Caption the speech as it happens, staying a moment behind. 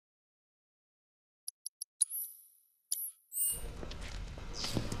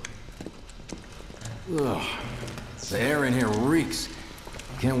Ugh. The air in here reeks.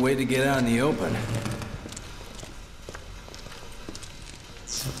 Can't wait to get out in the open.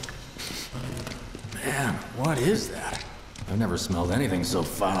 Man, what is that? I've never smelled anything so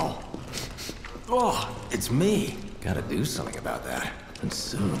foul. Oh, it's me. Gotta do something about that. And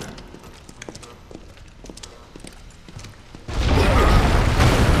soon.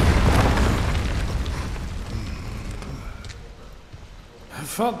 I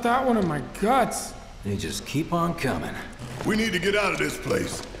felt that one in my guts. They just keep on coming. We need to get out of this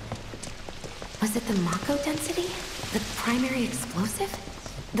place. Was it the mako density? The primary explosive?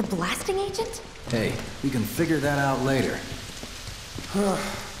 The blasting agent? Hey, we can figure that out later.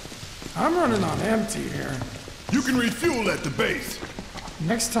 I'm running on empty here. You can refuel at the base.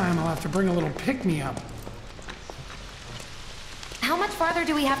 Next time I'll have to bring a little pick-me-up. How much farther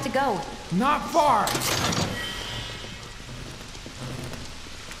do we have to go? Not far.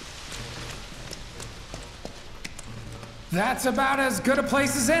 That's about as good a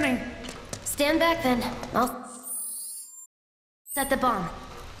place as any. Stand back then. I'll set the bomb.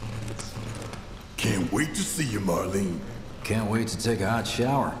 Can't wait to see you, Marlene. Can't wait to take a hot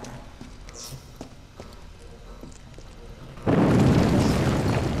shower.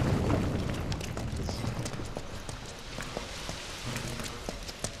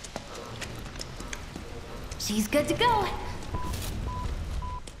 She's good to go.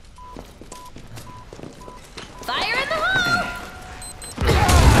 Fire in the hole!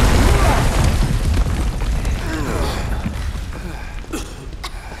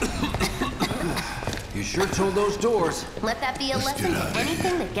 You sure told those doors. Let that be a lesson to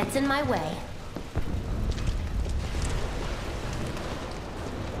anything that gets in my way.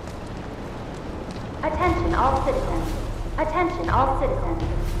 Attention all citizens. Attention all citizens.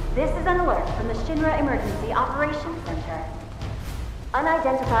 This is an alert from the Shinra Emergency Operations Center.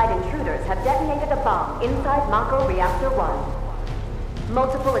 Unidentified intruders have detonated a bomb inside Mako Reactor 1.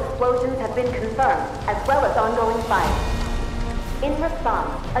 Multiple explosions have been confirmed, as well as ongoing fire. In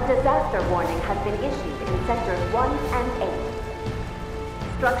response, a disaster warning has been issued in Sectors 1 and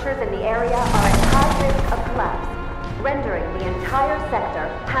 8. Structures in the area are at high risk of collapse, rendering the entire sector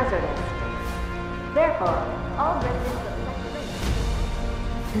hazardous. Therefore, all residents of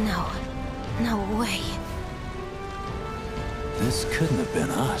No. No way. This couldn't have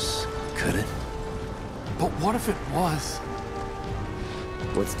been us, could it? But what if it was?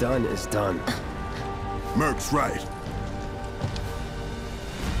 What's done is done. Merc's right.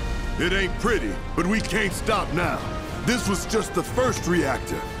 It ain't pretty, but we can't stop now. This was just the first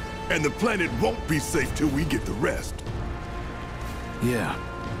reactor, and the planet won't be safe till we get the rest. Yeah.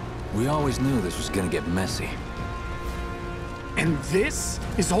 We always knew this was gonna get messy. And this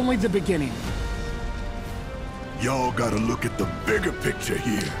is only the beginning. Y'all gotta look at the bigger picture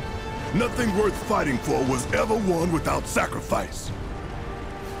here. Nothing worth fighting for was ever won without sacrifice.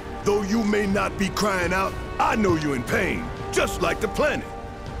 Though you may not be crying out, I know you're in pain, just like the planet.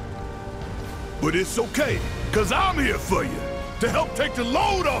 But it's okay, 'cause I'm here for you, to help take the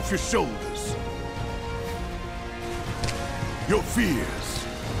load off your shoulders. Your fears,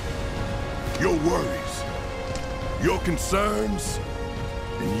 your worries, your concerns,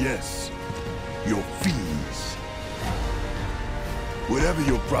 and yes, your fees. Whatever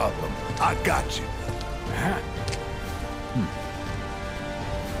your problem, I got you.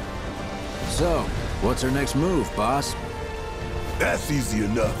 So, what's our next move, boss? That's easy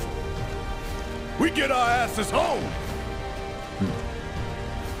enough. We get our asses home!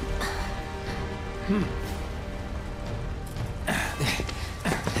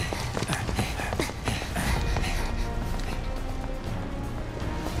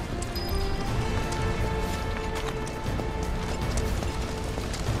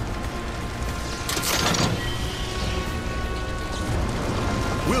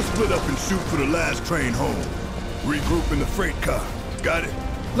 We'll split up and shoot for the last train home. Regroup in the freight car. Got it?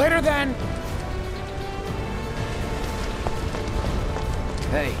 Later then.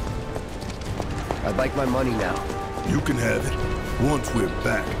 Hey. I'd like my money now. You can have it once we're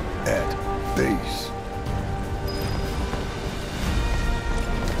back at base.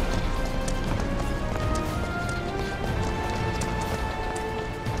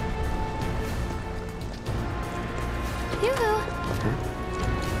 Yoo-hoo!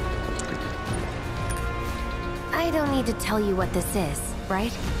 I don't need to tell you what this is,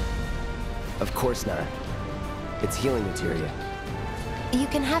 right? Of course not. It's healing materia. You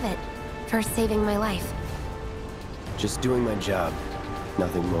can have it, for saving my life. Just doing my job.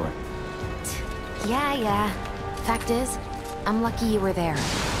 Nothing more. Yeah. Fact is, I'm lucky you were there.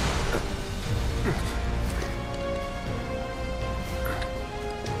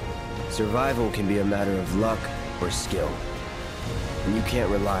 Survival can be a matter of luck or skill. And you can't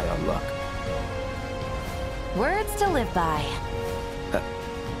rely on luck. Words to live by.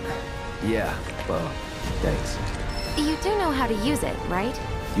 Yeah, well, thanks. You do know how to use it, right?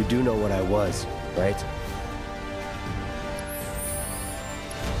 You do know what I was, right?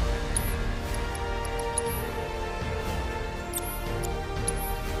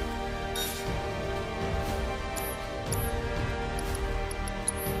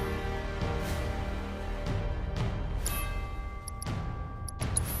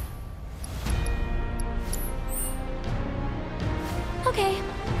 Okay,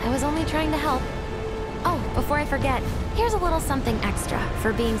 I was only trying to help. Oh, before I forget, here's a little something extra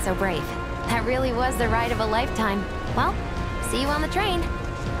for being so brave. That really was the ride of a lifetime. Well, see you on the train.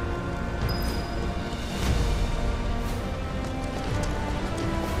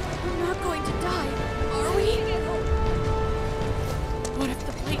 We're not going to die, are we? What if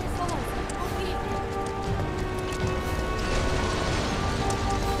the plate falls?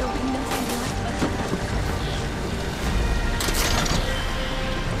 There'll be nothing left but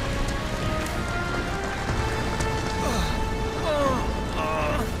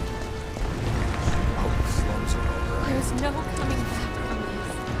there's no coming back from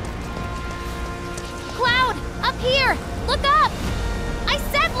this. Cloud! Up here! Look up! I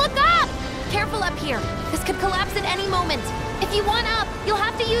said look up! Careful up here. This could collapse at any moment. If you want up, you'll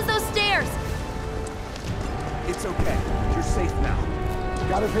have to use those stairs. It's okay. You're safe now.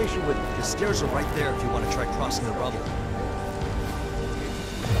 Got a patient with me. The stairs are right there if you want to try crossing the rubble.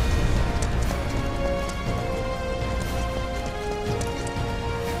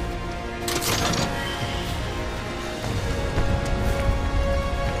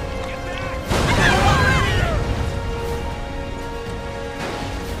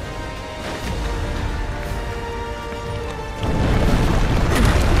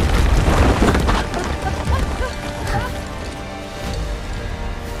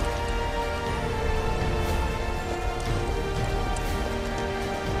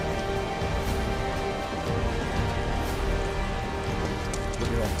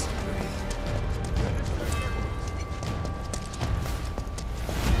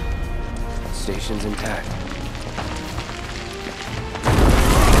 Station's intact.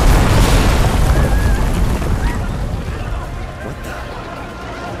 What the?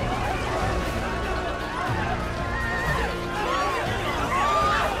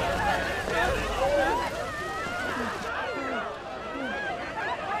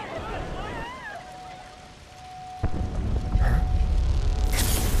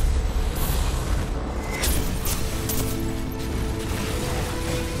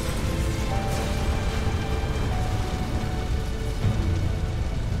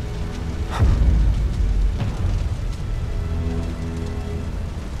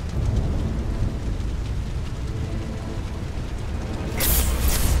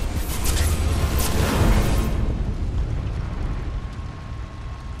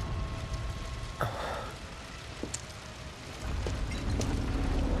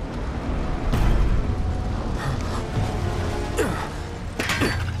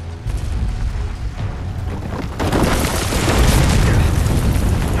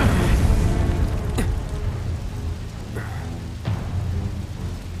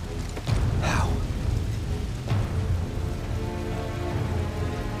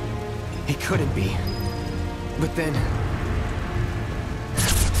 Couldn't be. But then...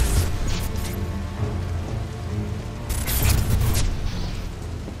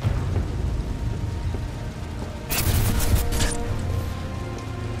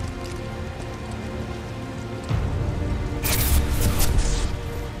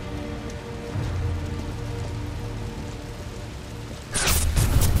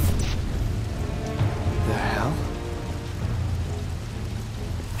 The hell?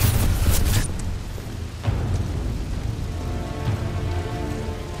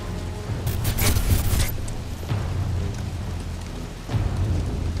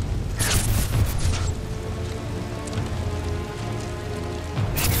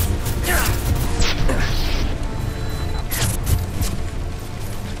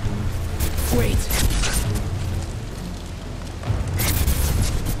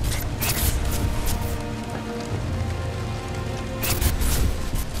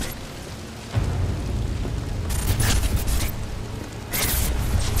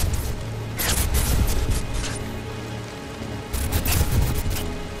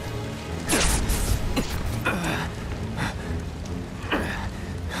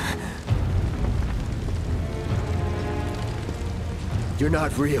 You're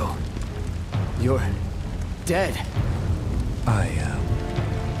not real. You're dead. I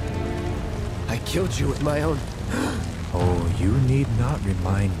I killed you with my own... Oh, you need not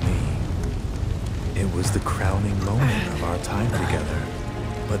remind me. It was the crowning moment of our time together.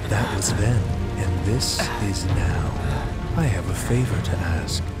 But that was then, and this is now. I have a favor to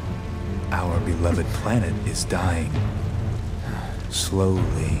ask. Our beloved planet is dying.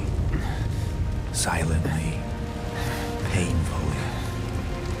 Slowly, silently, painfully.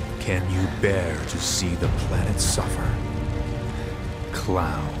 Can you bear to see the planet suffer?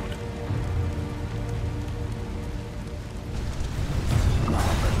 Cloud.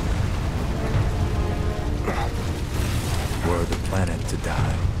 Were the planet to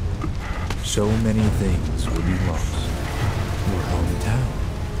die, so many things would be lost. Your hometown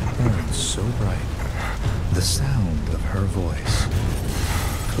burns so bright. The sound of her voice,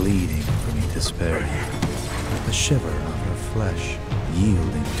 pleading for me to spare you. The shiver of her flesh,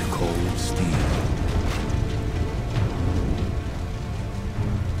 yielding to cold steel.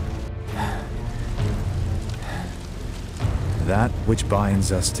 That which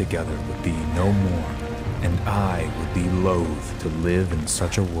binds us together would be no more, and I would be loath to live in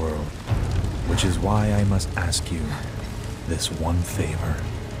such a world, which is why I must ask you this one favor.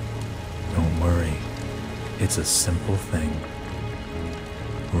 Don't worry, it's a simple thing.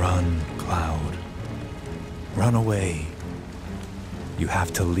 Run, Cloud. Run away. You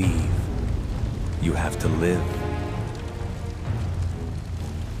have to leave. You have to live.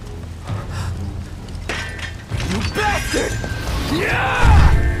 You bastard!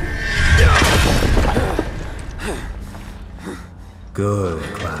 Good,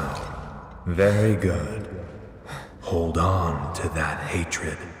 Cloud. Very good. Hold on to that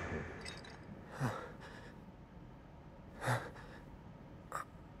hatred.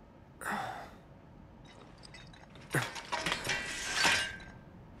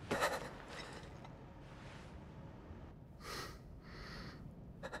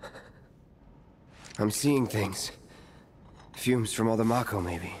 I'm seeing things. Fumes from all the mako,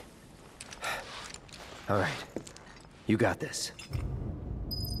 maybe. All right. You got this.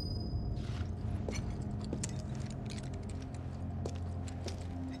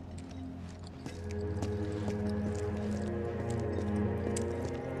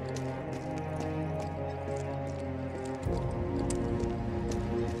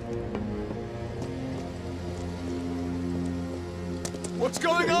 What's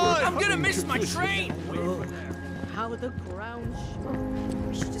going on? I'm gonna miss my train! How the ground shook.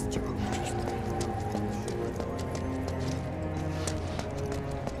 We should just turn back.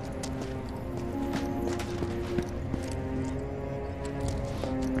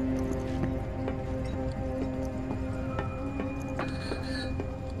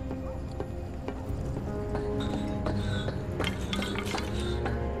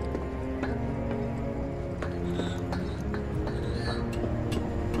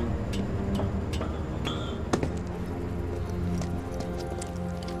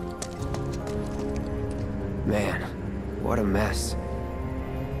 Man, what a mess.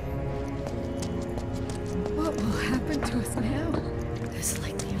 What will happen to us now? This is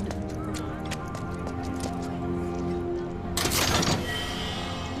like the end of the world.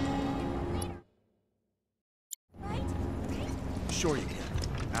 Sure you can.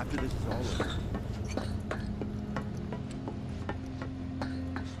 After this is all over.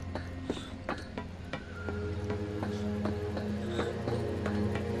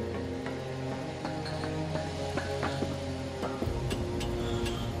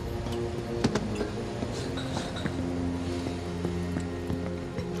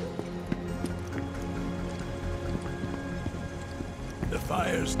 The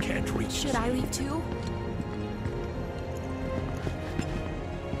fires can't reach. Should I leave too?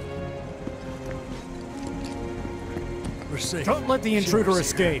 We're safe. Don't let the intruder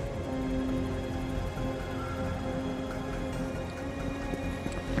escape.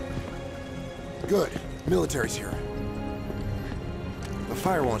 Good. Military's here. The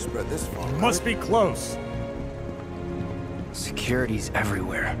fire won't spread this far. Must be close. Security's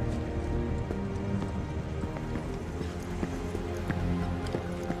everywhere.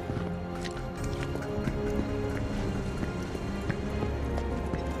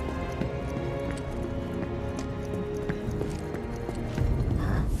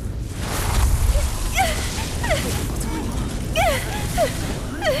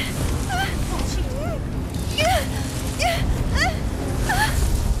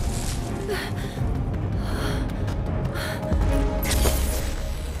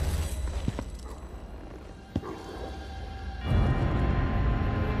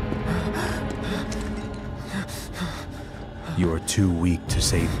 You are too weak to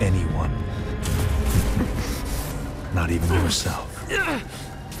save anyone. Not even yourself.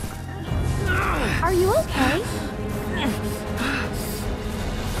 Are you okay?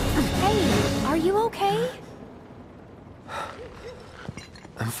 Hey, are you okay?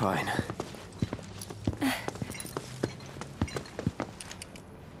 I'm fine.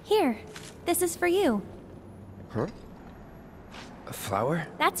 Here, this is for you. Huh? A flower?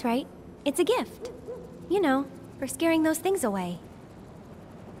 That's right. It's a gift. You know, for scaring those things away.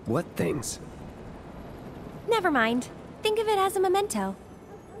 What things? Never mind. Think of it as a memento.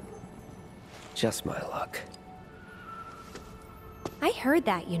 Just my luck. I heard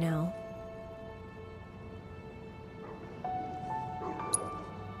that, you know.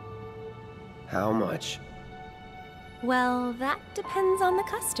 How much? Well, that depends on the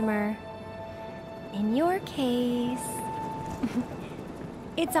customer. In your case...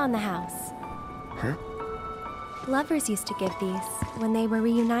 it's on the house. Huh? Lovers used to give these when they were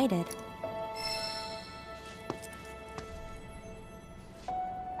reunited.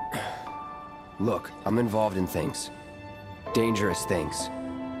 Look, I'm involved in things. Dangerous things.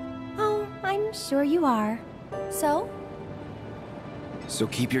 Oh, I'm sure you are. So? So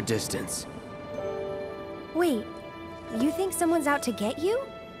keep your distance. Wait, you think someone's out to get you?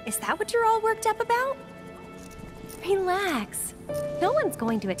 Is that what you're all worked up about? Relax. No one's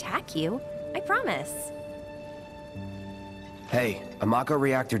going to attack you. I promise. Hey, a mako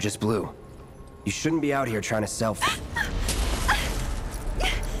reactor just blew. You shouldn't be out here trying to self...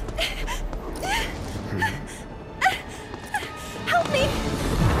 Help me!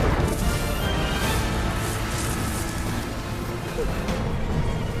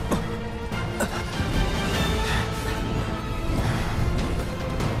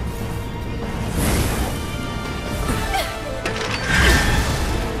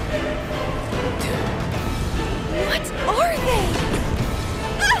 What are they?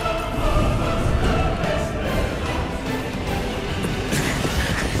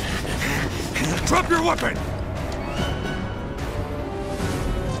 Drop your weapon!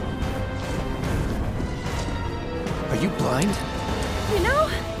 Are you blind? You know,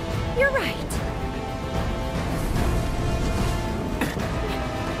 you're right.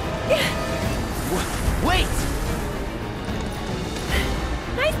 Wait!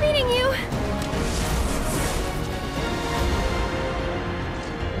 Nice meeting you.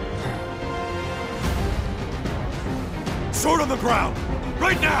 Sword on the ground!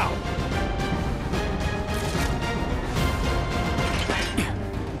 Right now!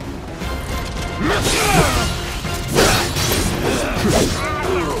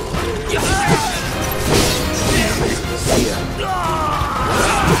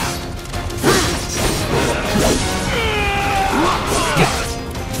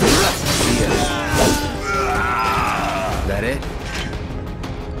 That it?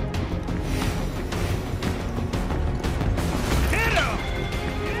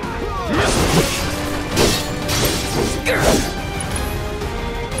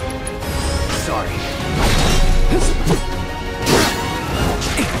 Sorry.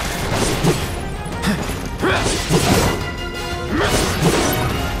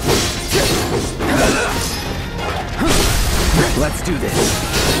 Let's do this.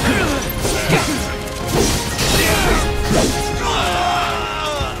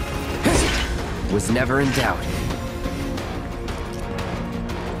 Was never in doubt.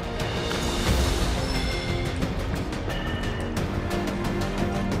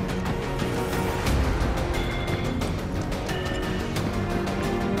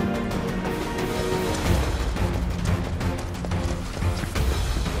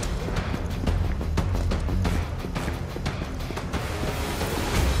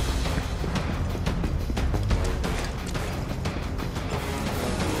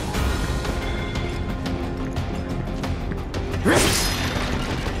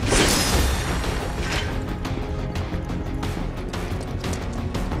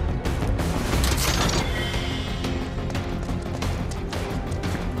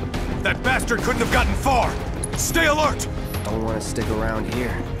 That bastard couldn't have gotten far! Stay alert! Don't want to stick around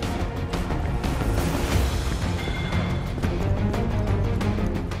here.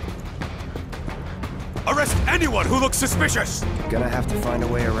 Arrest anyone who looks suspicious! Gonna have to find a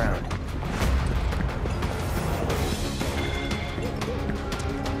way around.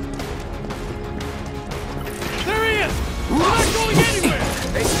 There he is! We're not going anywhere!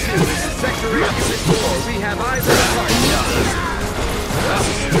 Hey, this is Sector 8, Unit 4. We have eyes on the target.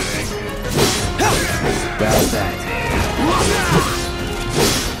 That's that.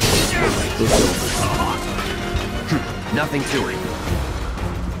 It's over. Nothing to it.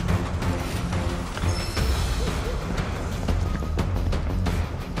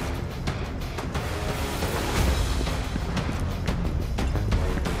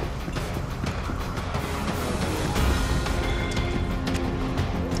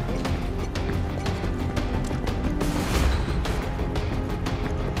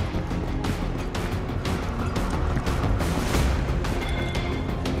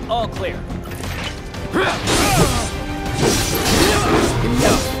 All clear.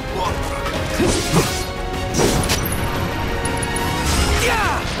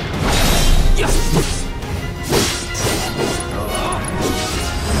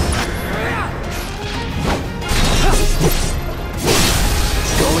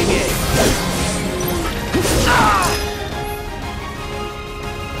 Going in.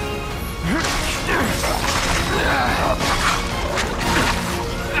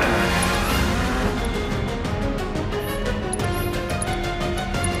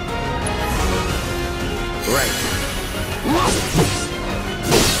 Right.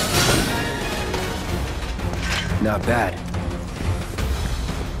 Not bad.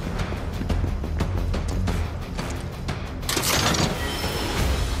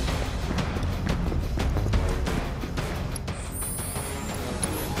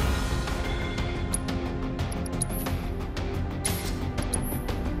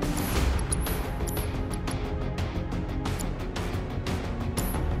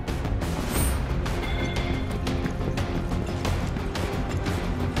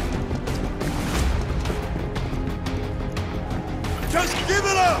 Just give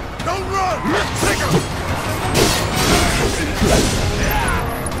it up! Don't run! Take him!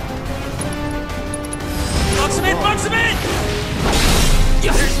 Box him in! Box him in!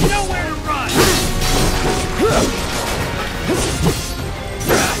 There's nowhere to run!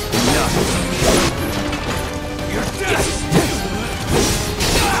 You're dead!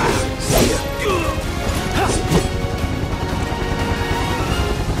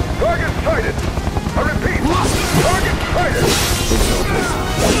 Target sighted! I repeat, target sighted!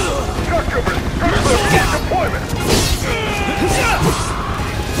 Shock troopers, prep for deployment!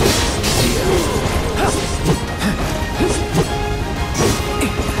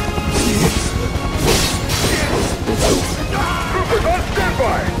 Troopers on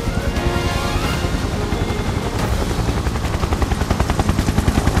standby!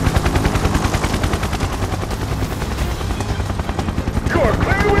 You are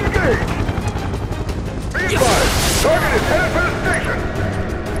clear to engage! Be advised, target is headed for the station!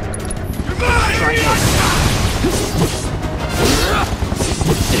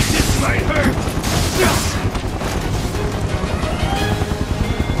 This might hurt!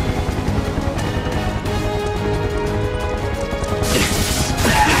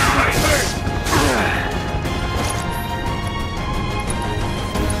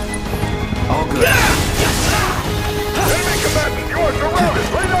 All good. Enemy combatants, you are surrounded!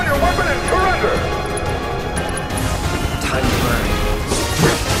 Lay down your weapon and surrender! Time to burn.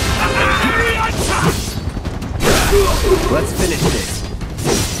 Let's finish this.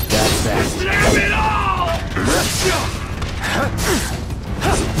 That's that. Damn it all!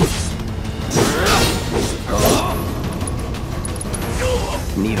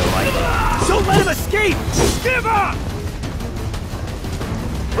 Need a light. Don't let him escape! Give up!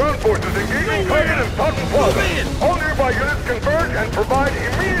 Ground forces engaging target in Fountain Plaza. All nearby units converge and provide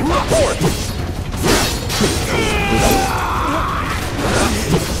immediate support.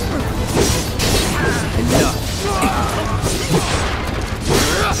 Enough.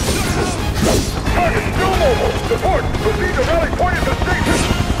 Target still mobile. Support. Proceed to rally point at the station.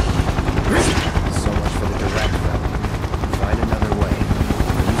 So much for the direct route. Find another way.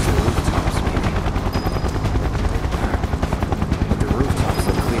 Use the rooftops, maybe. But the rooftops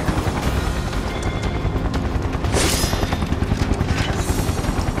look clear.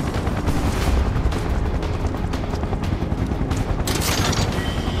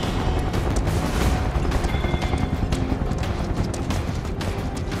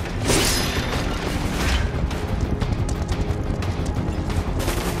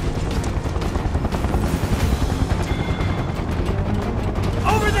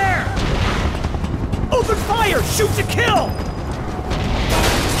 Over there! Open fire! Shoot to kill!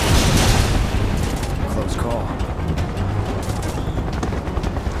 Close call.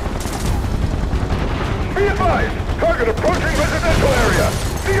 Be advised. Target approaching residential area.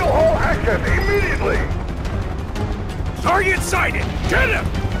 Seal all access immediately. Target sighted. Get him!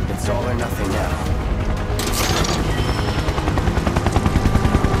 It's all or nothing now.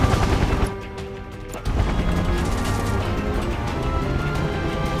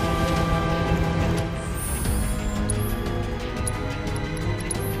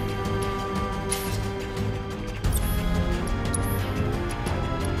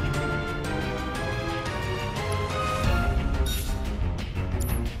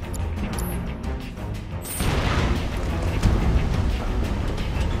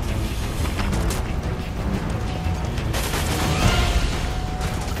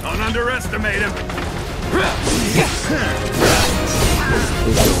 Don't underestimate him.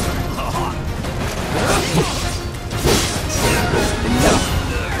 It's over. Enough.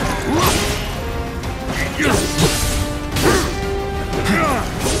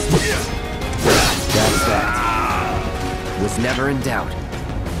 That's that. Was never in doubt.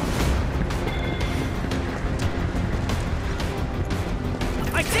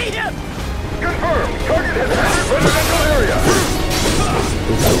 I see him! Confirmed. Target has entered residential area.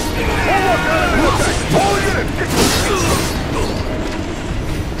 All units,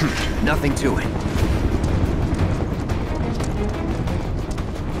 Nothing to it.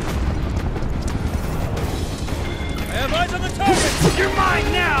 I have eyes on the target! You're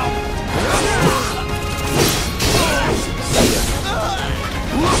mine now!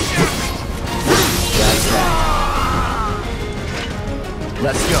 That's that.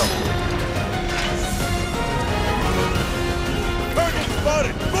 Let's go. target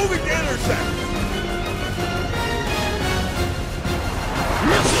spotted. Moving to intercept.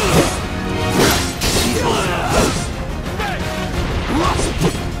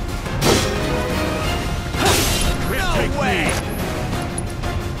 No way!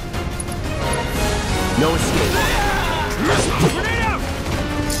 No escape. Grenade out!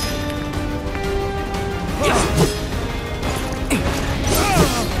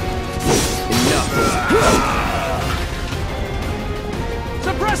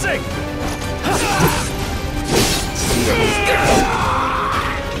 Suppressing!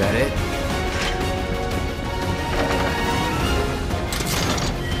 That it?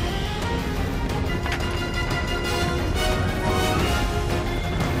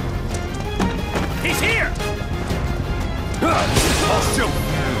 He's here! I'll shoot.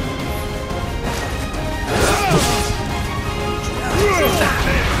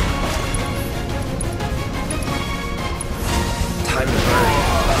 Time to burn.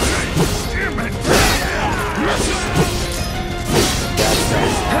 Damn it! That's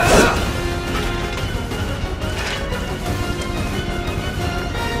that.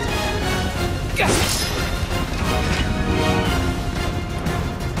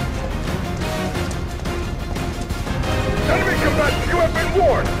 Enemy combatants, you have been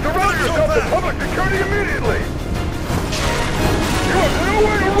warned. Surround yourself with public security immediately. You have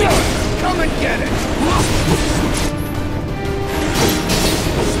nowhere to run. Come and get it.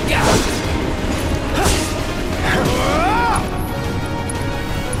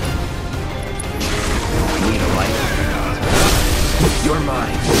 Need a light? You're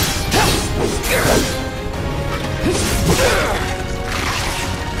mine.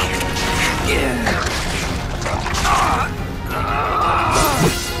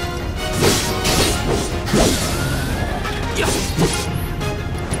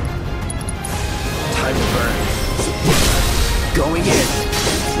 Time to burn. Going in.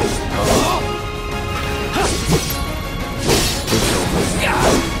 It's over.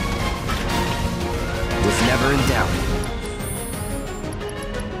 Was never in doubt.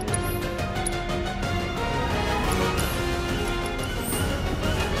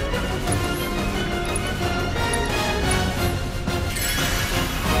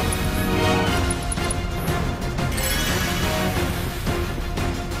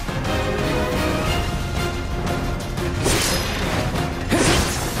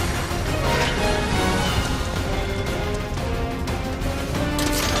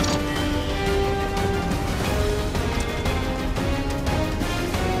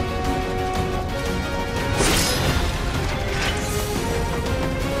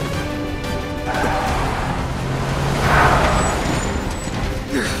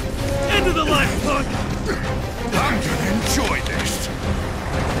 Into the life, punk! I'm gonna enjoy this.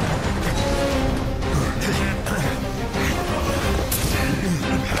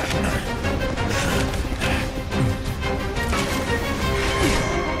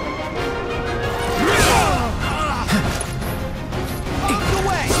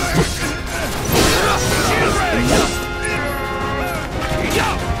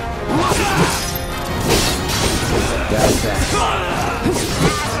 That's that.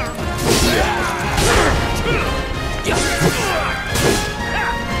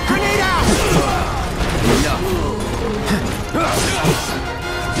 Grenade out!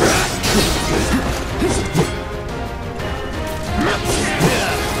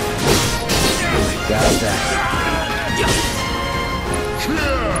 That's that.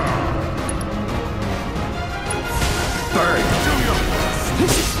 Burn.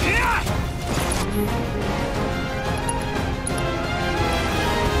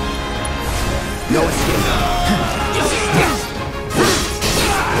 No escape.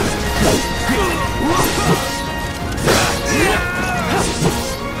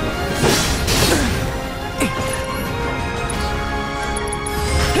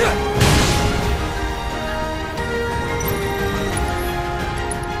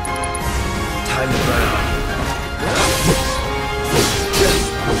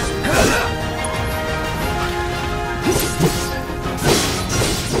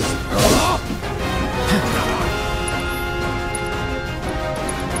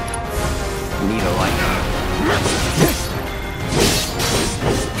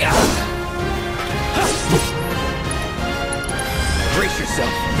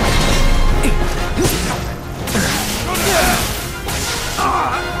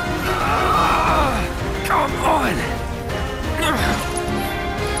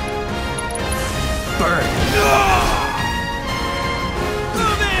 Burn!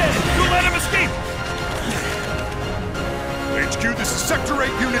 Move in! Don't let him escape! HQ, this is Sector 8,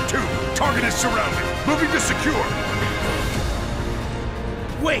 Unit 2. Target is surrounded. Moving to secure.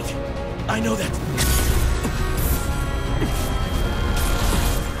 Wait! I know that.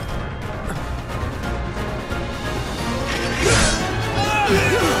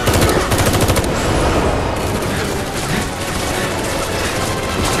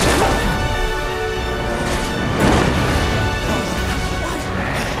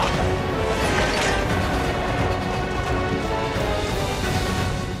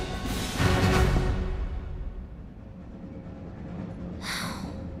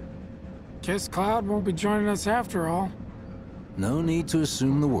 Guess Cloud won't be joining us after all. No need to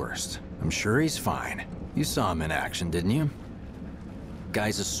assume the worst. I'm sure he's fine. You saw him in action, didn't you?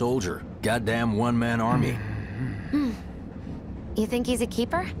 Guy's a soldier. Goddamn one-man army. You think he's a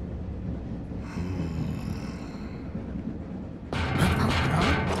keeper? On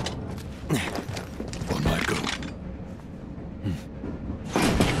my go.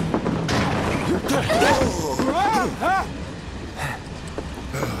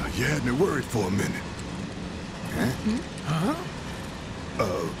 You had me worried for a minute.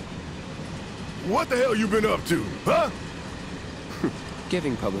 What the hell you been up to, huh?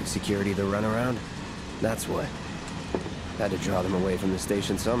 Giving public security the runaround. That's what. Had to draw them away from the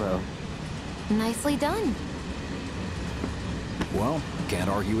station somehow. Nicely done. Well, can't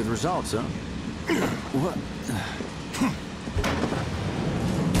argue with results, huh? What?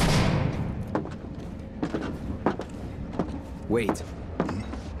 Wait.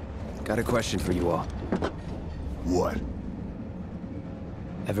 Got a question for you all. What?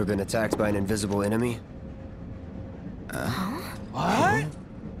 Ever been attacked by an invisible enemy? What?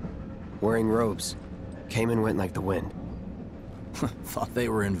 Wearing robes. Came and went like the wind. Thought they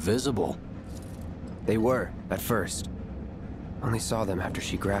were invisible. They were, at first. Only saw them after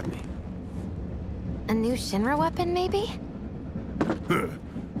she grabbed me. A new Shinra weapon, maybe?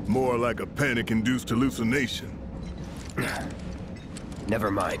 More like a panic-induced hallucination.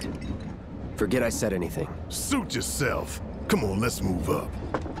 Never mind. Forget I said anything. Suit yourself. Come on, let's move up.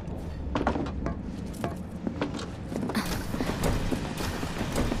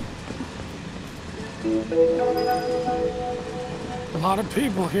 A lot of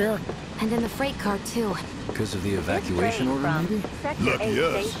people here. And in the freight car, too. Because of the evacuation order, maybe? Lucky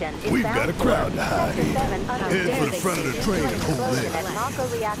us. We've got a crowd to hide in. Head for the front of the train and hold there. At Mako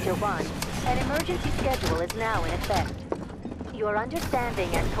Reactor 1, an emergency schedule is now in effect. Your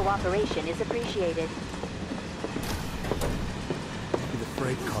understanding and cooperation is appreciated. The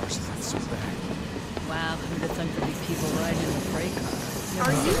freight cars isn't so bad. Wow, who'd have thunk for these people riding in the freight car?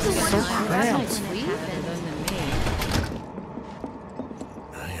 Are you the one who cramped. Than me.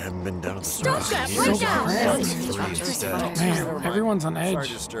 I haven't been down to the Stop stores that in right years. now! Three instead. Man, everyone's on Sorry to edge.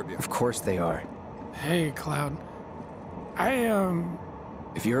 disturb you. Of course they are. Hey, Cloud.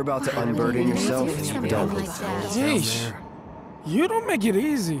 If you're about to unburden yourself, don't. Yeesh. You don't make it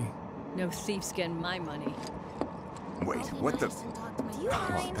easy. No thief's getting my money. Wait, what the?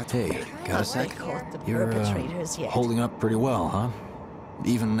 Hey, got a sec? You're, holding up pretty well, huh?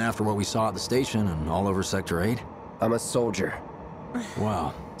 Even after what we saw at the station and all over Sector 8? I'm a soldier.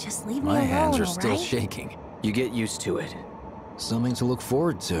 Wow. Just leave me My alone, hands are all still right? shaking. You get used to it. Something to look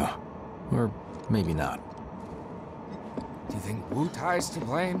forward to. Or maybe not. Do you think Wu Tai's to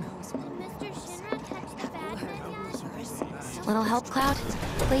blame? Little help, Cloud?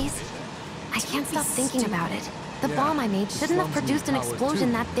 Please? I can't stop thinking about it. The bomb I made shouldn't have produced an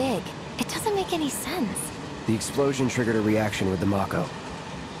explosion that big. It doesn't make any sense. The explosion triggered a reaction with the Mako.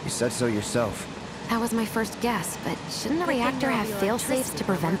 You said so yourself. That was my first guess, but shouldn't a reactor have fail-safes to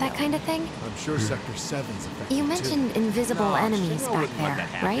prevent that kind of thing? I'm sure Sector 7's affected You mentioned invisible enemies back there,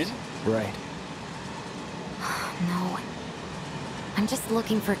 right? Right. No. I'm just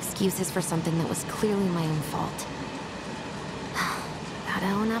looking for excuses for something that was clearly my own fault. Gotta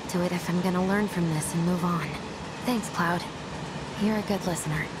own up to it if I'm gonna learn from this and move on. Thanks, Cloud. You're a good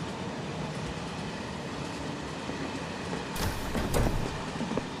listener.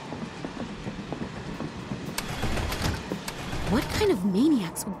 What kind of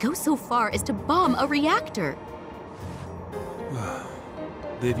maniacs would go so far as to bomb a reactor?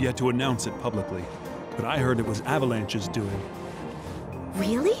 They've yet to announce it publicly, but I heard it was Avalanche's doing.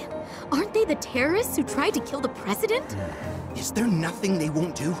 Really? Aren't they the terrorists who tried to kill the president? Is there nothing they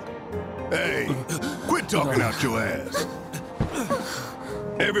won't do? Hey, quit talking out your ass.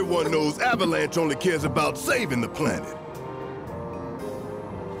 Everyone knows Avalanche only cares about saving the planet.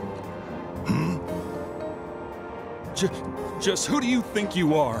 Just who do you think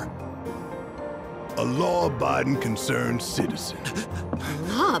you are? A law-abiding, concerned citizen.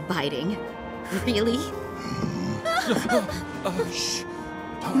 Law-abiding? Really? Shh.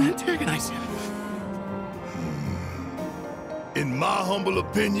 Don't antagonize him. In my humble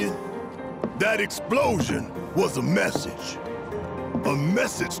opinion, that explosion was a message. A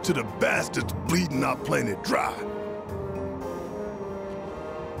message to the bastards bleeding our planet dry.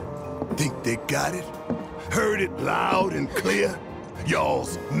 Think they got it? Heard it loud and clear?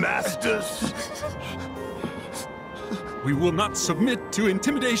 Y'all's masters? We will not submit to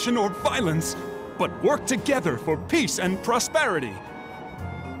intimidation or violence, but work together for peace and prosperity.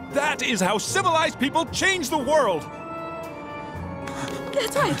 That is how civilized people change the world!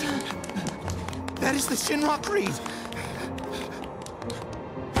 That's right! That is the Shinra creed!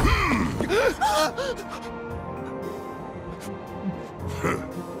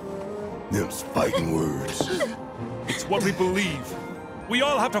 Them's fighting words. It's what we believe. We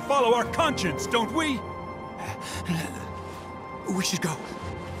all have to follow our conscience, don't we? We should go.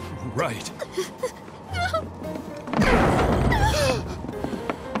 Right.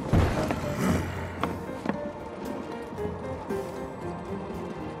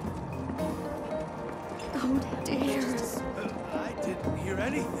 Oh dear. I didn't hear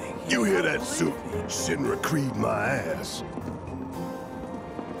anything. You hear that, suit? Shinra creed my ass.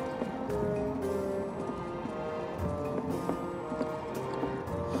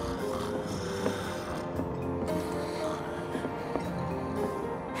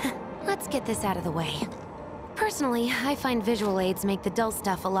 Let's get this out of the way. Personally, I find visual aids make the dull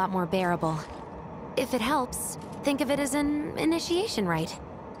stuff a lot more bearable. If it helps, think of it as an initiation rite.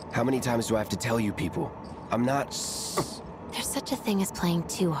 How many times do I have to tell you people? I'm not... There's such a thing as playing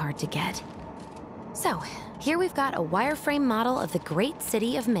too hard to get. So, here we've got a wireframe model of the great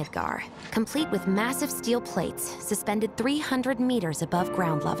city of Midgar, complete with massive steel plates suspended 300 meters above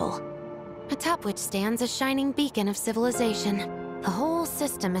ground level, atop which stands a shining beacon of civilization. The whole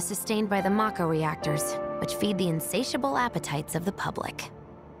system is sustained by the mako reactors, which feed the insatiable appetites of the public.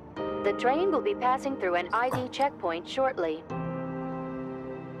 The train will be passing through an ID checkpoint shortly.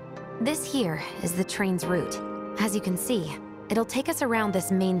 This here is the train's route. As you can see, it'll take us around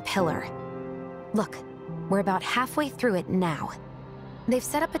this main pillar. Look, we're about halfway through it now. They've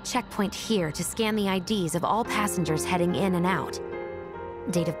set up a checkpoint here to scan the IDs of all passengers heading in and out.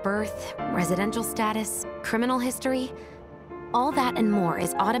 Date of birth, residential status, criminal history, all that and more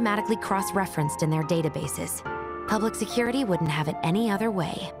is automatically cross-referenced in their databases. Public security wouldn't have it any other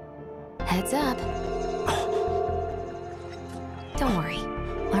way. Heads up. Don't worry,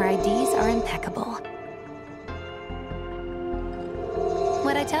 our IDs are impeccable.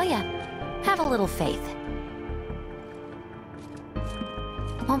 What'd I tell ya? Have a little faith.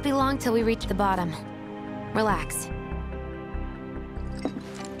 Won't be long till we reach the bottom. Relax.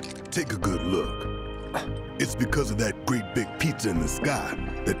 Take a good look. It's because of that great big pizza in the sky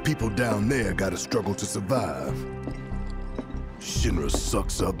that people down there gotta struggle to survive. Shinra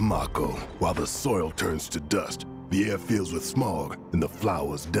sucks up mako while the soil turns to dust, the air fills with smog, and the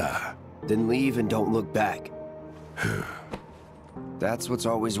flowers die. Then leave and don't look back. That's what's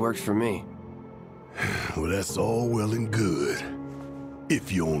always worked for me. Well, that's all well and good.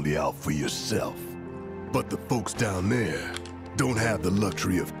 If you're only out for yourself. But the folks down there don't have the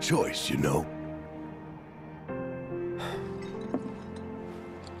luxury of choice, you know?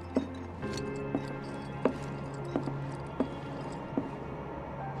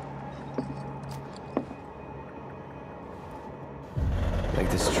 Like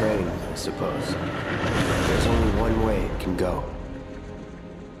this train, I suppose. There's only one way it can go.